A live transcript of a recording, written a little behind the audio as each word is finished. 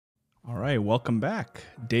All right, welcome back.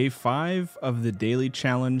 Day 5 of the daily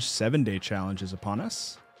challenge, 7-day challenge is upon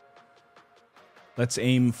us. Let's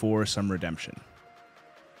aim for some redemption.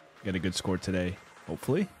 Get a good score today,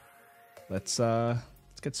 hopefully. Let's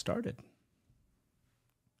get started.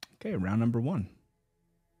 Okay, round number 1.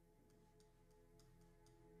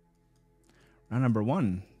 Round number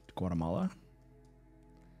 1, Guatemala.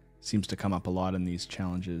 Seems to come up a lot in these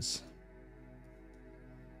challenges.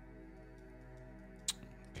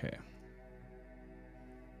 Okay.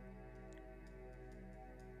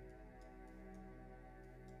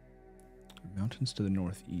 Mountains to the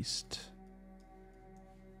northeast.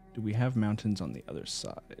 Do we have mountains on the other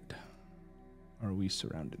side? Are we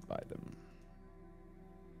surrounded by them?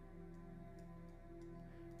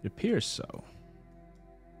 It appears so.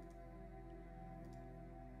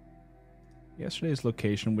 Yesterday's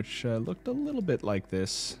location, which looked a little bit like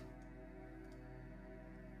this,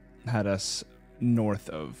 had us north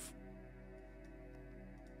of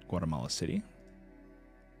Guatemala City.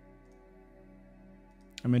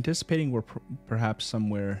 I'm anticipating we're perhaps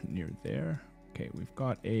somewhere near there. Okay, we've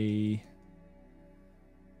got a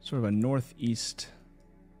sort of a northeast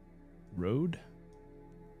road.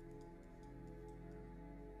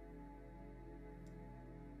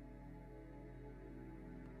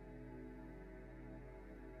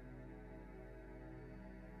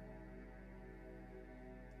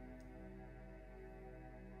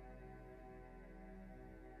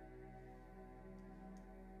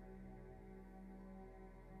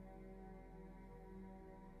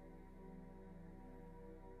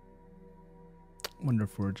 Wonder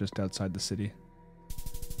if we're just outside the city.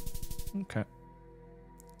 Okay.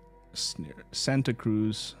 Santa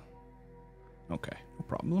Cruz. Okay, no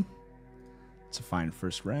problem. It's a fine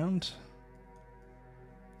first round.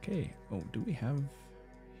 Okay. Oh, do we have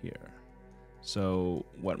here? So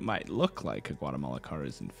what might look like a Guatemala car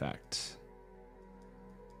is in fact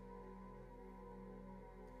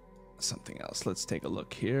something else. Let's take a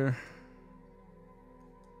look here.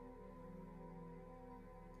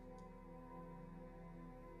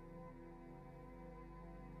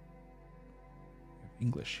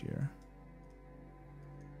 English here,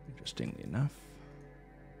 interestingly enough.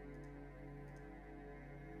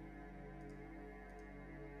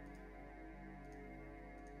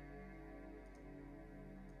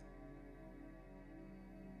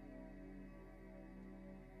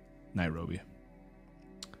 Nairobi.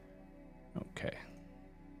 Okay.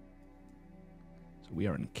 So we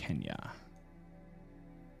are in Kenya.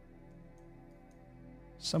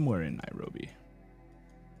 Somewhere in Nairobi.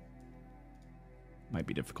 Might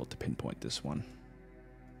be difficult to pinpoint this one.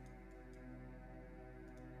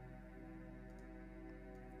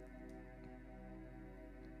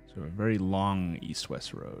 So a very long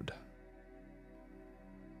east-west road.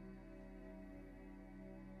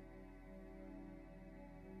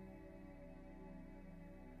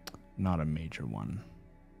 Not a major one.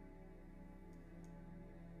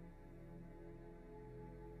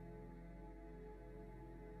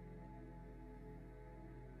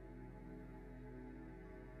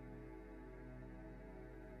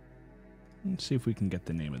 Let's see if we can get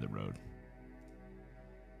the name of the road.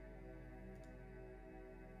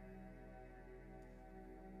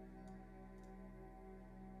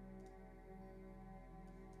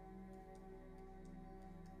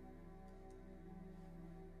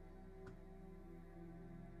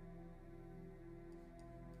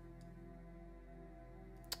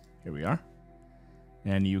 Here we are.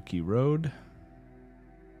 Nanyuki Road.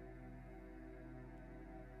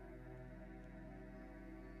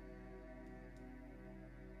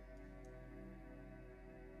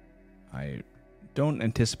 I don't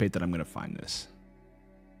anticipate that I'm going to find this.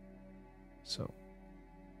 So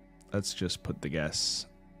let's just put the guess.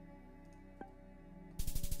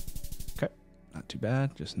 Okay, not too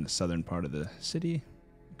bad. Just in the southern part of the city.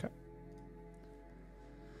 Okay.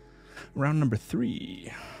 Round number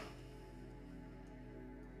 3.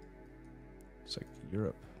 It's like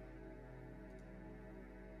Europe.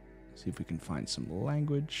 See if we can find some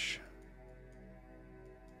language.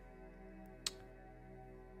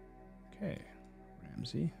 Okay,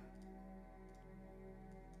 Ramsey.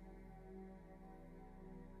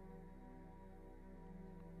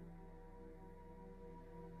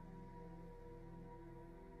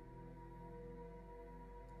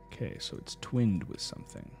 Okay, so it's twinned with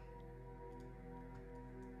something.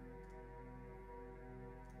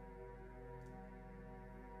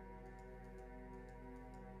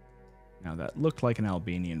 Now that looked like an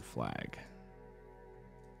Albanian flag.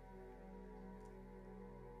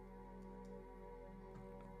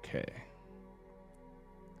 Okay.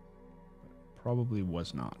 Probably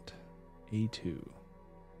was not. A2.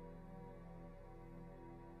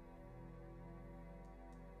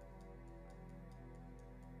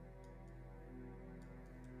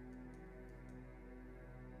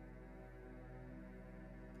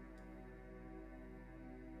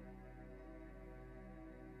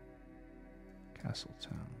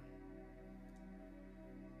 Castletown.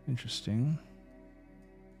 Interesting.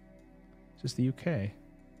 Is this the UK?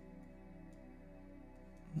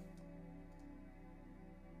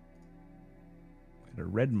 We had a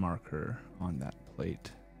red marker on that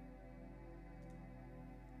plate.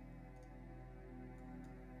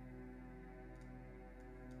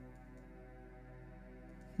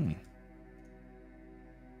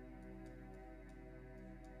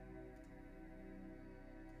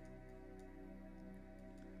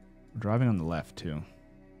 We're driving on the left, too,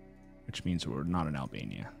 which means we're not in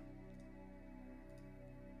Albania.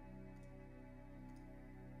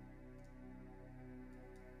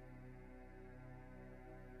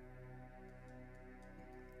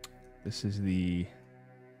 This is the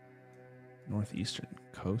northeastern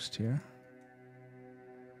coast here.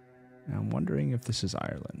 And I'm wondering if this is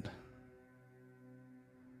Ireland.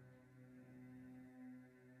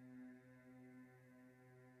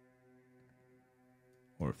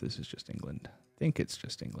 Or if this is just England. I think it's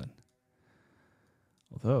just England.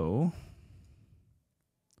 Although,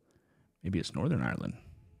 maybe it's Northern Ireland.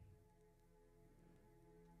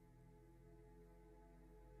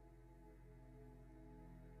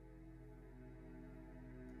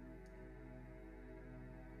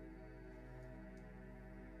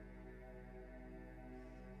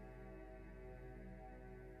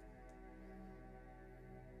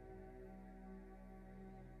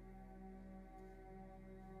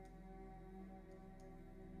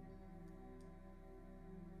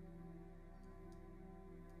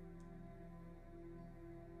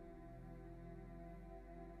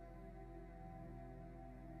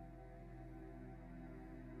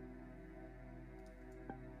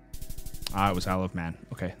 Ah, it was Isle of Man.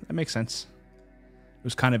 Okay, that makes sense. It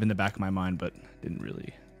was kind of in the back of my mind, but didn't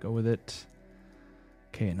really go with it.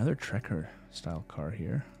 Okay, another Trekker style car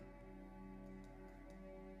here.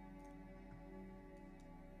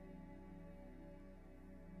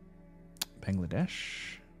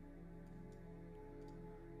 Bangladesh.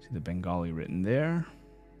 See the Bengali written there.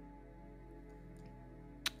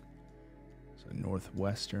 So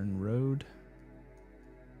Northwestern Road.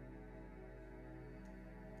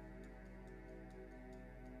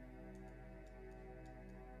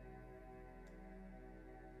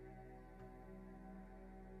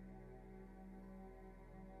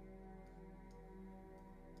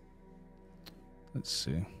 Let's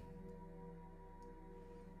see.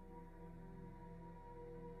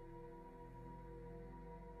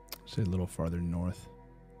 Say a little farther north.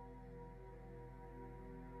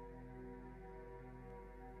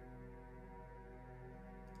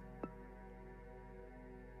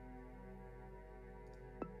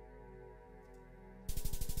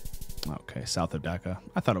 Okay, south of Dhaka.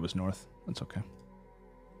 I thought it was north. That's okay.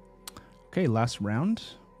 Okay, last round.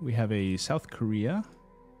 We have a South Korean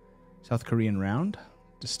round.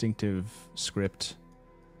 Distinctive script.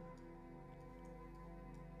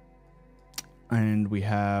 And we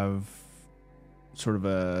have sort of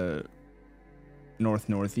a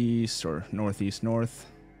north-northeast or northeast-north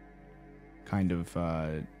kind of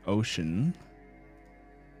ocean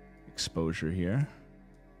exposure here.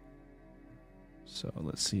 So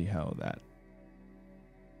let's see how that...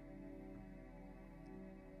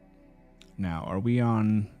 Now, are we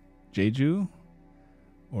on Jeju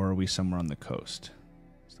or are we somewhere on the coast?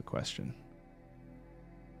 That's the question.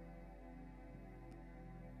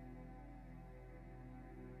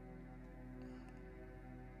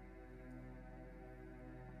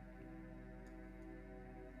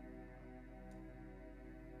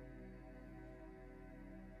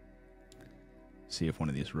 See if one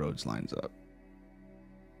of these roads lines up.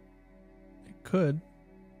 It could.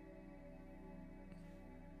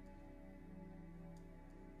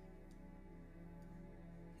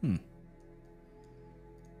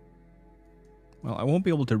 Well, I won't be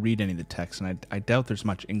able to read any of the text, and I doubt there's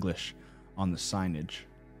much English on the signage.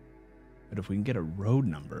 But if we can get a road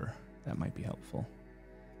number, that might be helpful.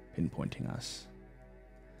 Pinpointing us.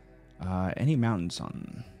 Any mountains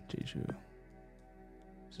on Jeju?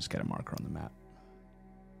 Let's just get a marker on the map.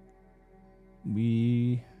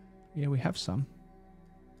 We have some.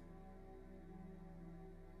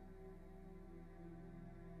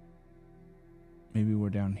 Maybe we're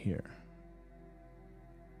down here.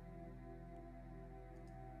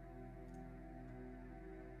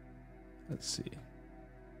 Let's see.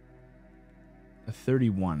 A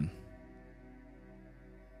 31.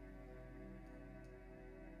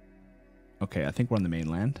 Okay, I think we're on the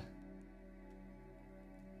mainland.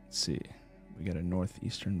 Let's see. We got a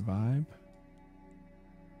northeastern vibe.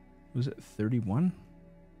 Was it 31?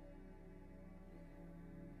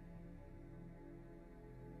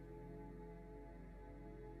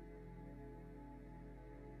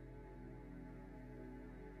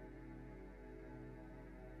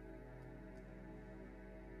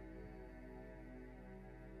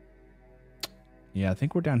 Yeah, I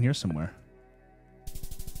think we're down here somewhere.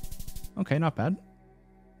 Okay, not bad.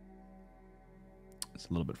 It's a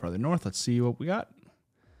little bit farther north. Let's see what we got.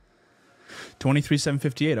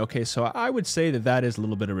 23,758. Okay, so I would say that that is a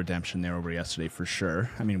little bit of redemption there over yesterday for sure.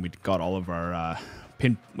 I mean, we got all of our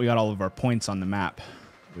points on the map,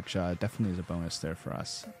 which definitely is a bonus there for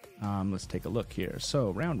us. Let's take a look here.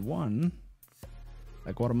 So round 1,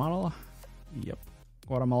 Guatemala. Yep,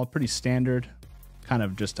 Guatemala, pretty standard, kind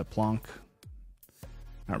of just a plonk.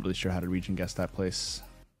 Not really sure how to region guess that place.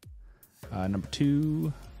 Number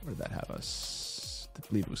 2, where did that have us? I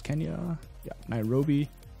believe it was Kenya. Yeah, Nairobi.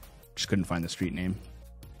 Just couldn't find the street name.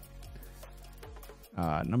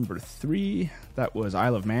 Number 3, that was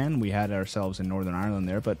Isle of Man. We had ourselves in Northern Ireland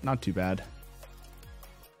there, but not too bad.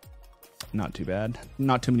 Not too bad.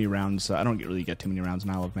 Not too many rounds. I don't really get too many rounds in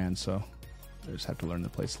Isle of Man, so I just have to learn the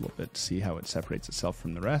place a little bit to see how it separates itself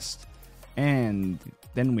from the rest. And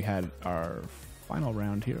then we had our final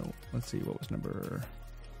round here. Let's see, what was number...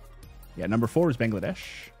 Yeah, number 4 is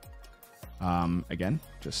Bangladesh. Again,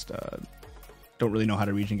 just don't really know how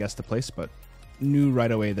to region guess the place, but knew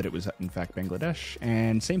right away that it was in fact Bangladesh.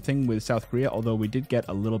 And same thing with South Korea, although we did get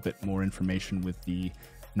a little bit more information with the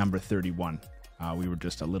number 31. We were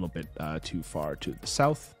just a little bit too far to the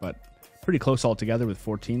south, but pretty close altogether with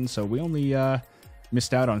 14. So we only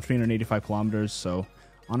missed out on 385 kilometers. So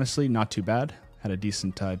honestly, not too bad. Had a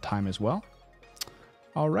decent time as well.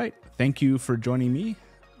 All right. Thank you for joining me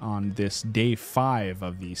on this day 5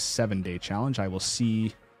 of the 7-day challenge. I will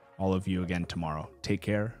see all of you again tomorrow. Take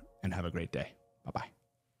care and have a great day. Bye-bye.